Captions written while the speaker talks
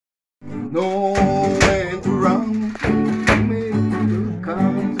No way to run, make you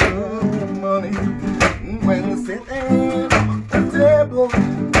count your money. When you sit at the table,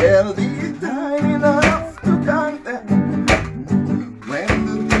 there'll be time enough to count that. When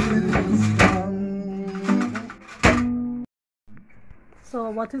the bill is done. So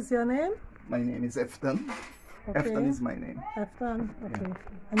what is your name? My name is Efton. Okay. Efton is my name. Efton, okay. Yeah.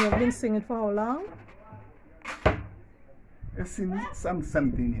 And you have been singing for how long? Since some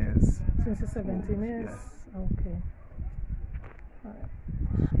 17 years. Since you're 17 years? Yes. Okay. All right.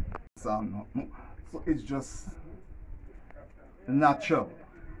 So it's just natural.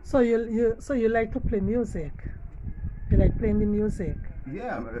 So you like to play music? You like playing the music?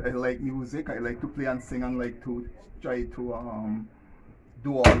 Yeah, I like music. I like to play and sing and like to try to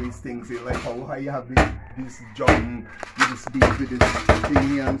do all these things. Like how you have this drum, this beat with this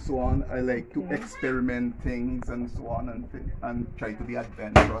thing and so on. I like to experiment things and so on and try to be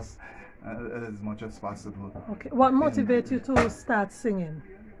adventurous as much as possible. Okay. What motivates you to start singing?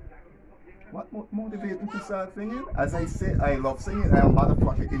 What motivates me to start singing? As I say, I love singing. I'm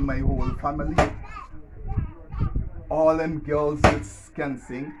motherfucker in my whole family. All them girls can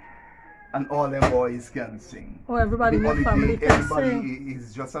sing, and all them boys can sing. Oh, everybody in your family can sing.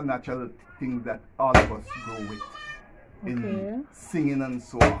 Is just a natural thing that all of us grow with in singing and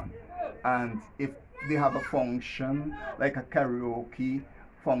so on. And if they have a function, like a karaoke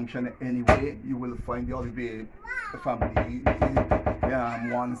function anyway, you will find the Olivier family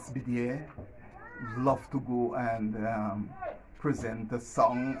once be there. Love to go and present a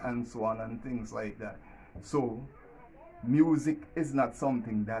song and so on and things like that. So music is not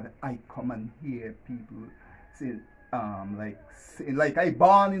something that I come and hear people say, like I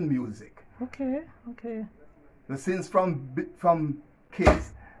born in music. Okay, okay. So since from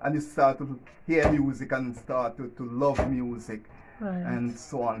kids, and you start to hear music and start to love music. Right. And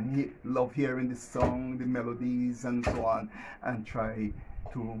so on. Love hearing the song, the melodies and so on, and try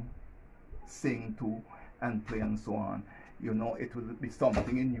to sing to and play and so on. You know, it will be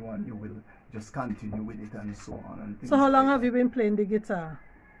something in you and you will just continue with it and so on. And so how long have you been playing the guitar?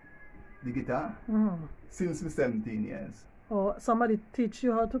 The guitar? Mm-hmm. Since 17 years. Oh, somebody teach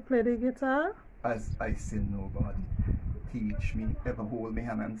you how to play the guitar? As I say, nobody teach me, ever hold me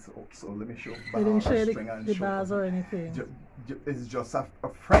hand and so let me show they didn't show the bars or anything? It's just a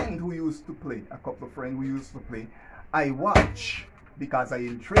friend who used to play, a couple of friends who used to play. I watch because I'm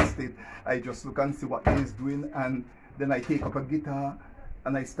interested. I just look and see what he's doing, and then I take up a guitar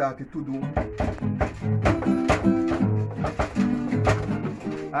and I started to do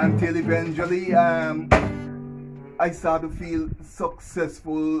until eventually I started to feel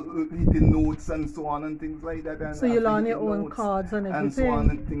successful hitting notes and so on and things like that. And so you learn your own chords and everything? And so on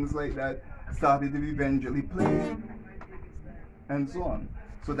and things like that. Started to eventually play and so on.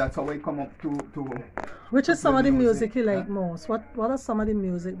 So that's how I come up to which is some of the music you like most? What are some of the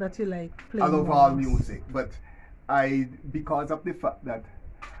music that you like playing? I love all music, but because of the fact that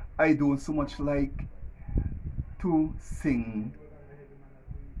I don't so much like to sing,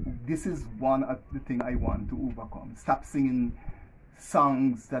 this is one of the things I want to overcome. Stop singing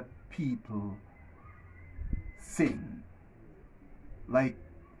songs that people sing. Like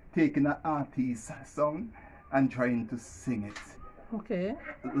taking an artist's song and trying to sing it. Okay.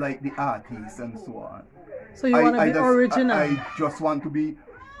 Like the artists and so on. So you want to be original? I just want to be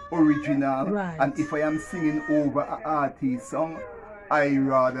original. Right. And if I am singing over an artist song, I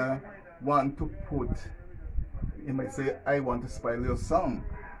rather want to put, you might say, I want to spoil your song.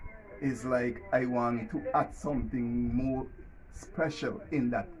 It's like I want to add something more special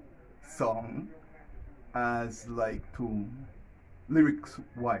in that song, as like to lyrics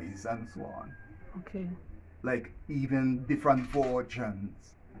wise and so on. Okay. Like even different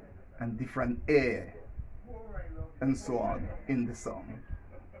versions and different air and so on in the song.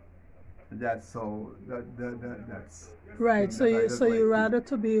 That's how that's right. So you rather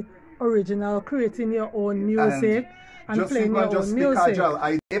to be original, creating your own music and playing your own music.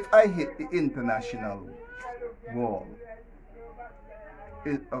 Casual, if I hit the international wall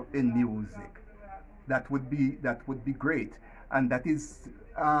in music, that would be great, and that is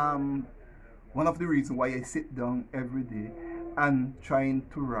one of the reasons why I sit down every day and trying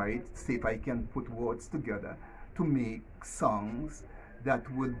to write, see if I can put words together to make songs that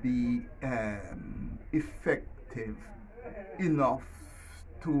would be effective enough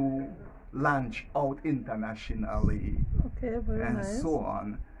to launch out internationally. Okay, very and nice. So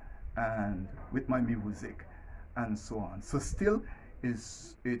on, and with my music and so on. So still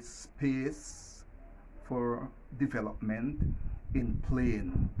it's space for development in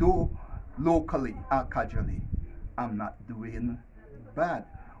playing, though locally or casually I'm not doing bad.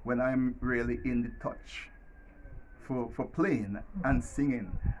 when I'm really in the touch for playing and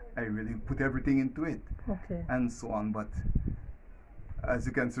singing, I really put everything into it, and so on. But as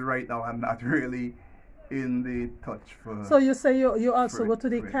you can see right now, I'm not really in the touch for. So you say you also go to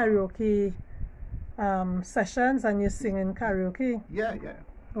the karaoke sessions and you sing in karaoke? Yeah.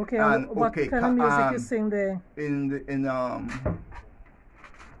 Okay, and what kind of music you sing there? In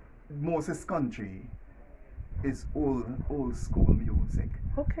Moses country is old school music.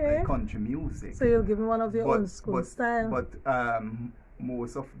 Okay. Like country music. So you'll give me one of your old school style. But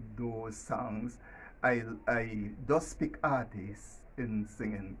most of those songs, I just pick artists in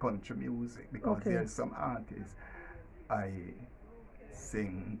singing country music, because there's some artists I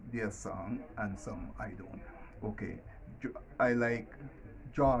sing their song and some I don't. Okay, I like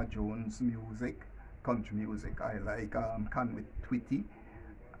George Jones music, country music. I like Conway Twitty,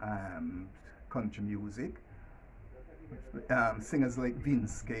 country music. Singers like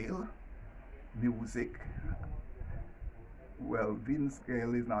Vince Gill music. Well, Vince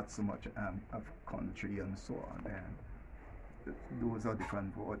Gill is not so much of country and so on, and those are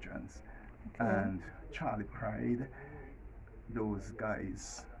different versions. And Charlie Pride, those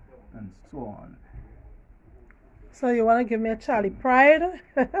guys, and so on. So you want to give me a Charlie Pride?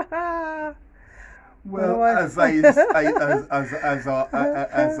 Well, as I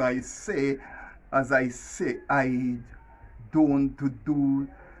say, I don't do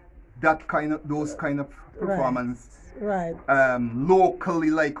those kind of performance. Right. Locally,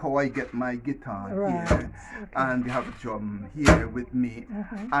 like how I get my guitar here, and they have a drum here with me.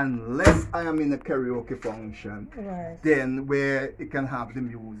 Unless I am in a karaoke function, then where it can have the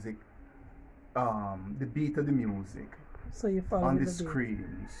music, the beat of the music, so you follow on the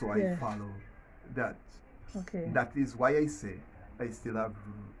screen. So I follow that. That is why I say there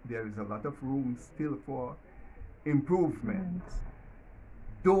is a lot of room still for improvement.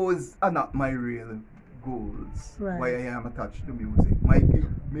 Those are not my real goals. Why I am attached to music. My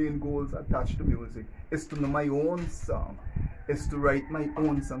main goals attached to music is to know my own song, is to write my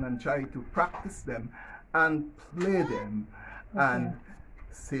own song and try to practice them and play them and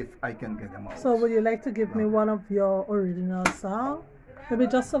see if I can get them out. So would you like to give me one of your original songs? Maybe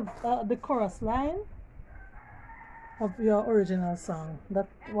just the chorus line of your original song. That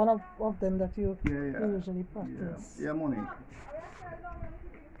one of them that you usually practice. Yeah, Monique.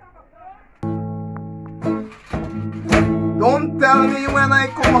 Don't tell me when I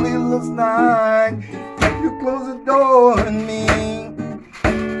call you last night, you close the door on me.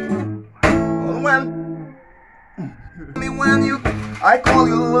 When I call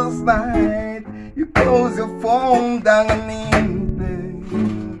you last night, you close your phone down on me, babe.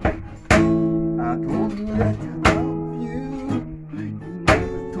 I told you that I love you, you never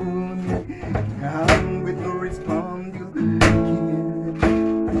told me. I'm with no response, you can't.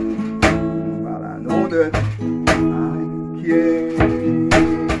 But I know that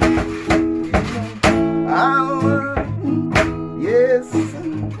yes,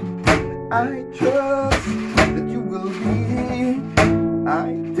 I trust that you will be.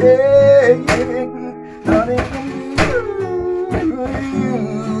 I take nothing from you.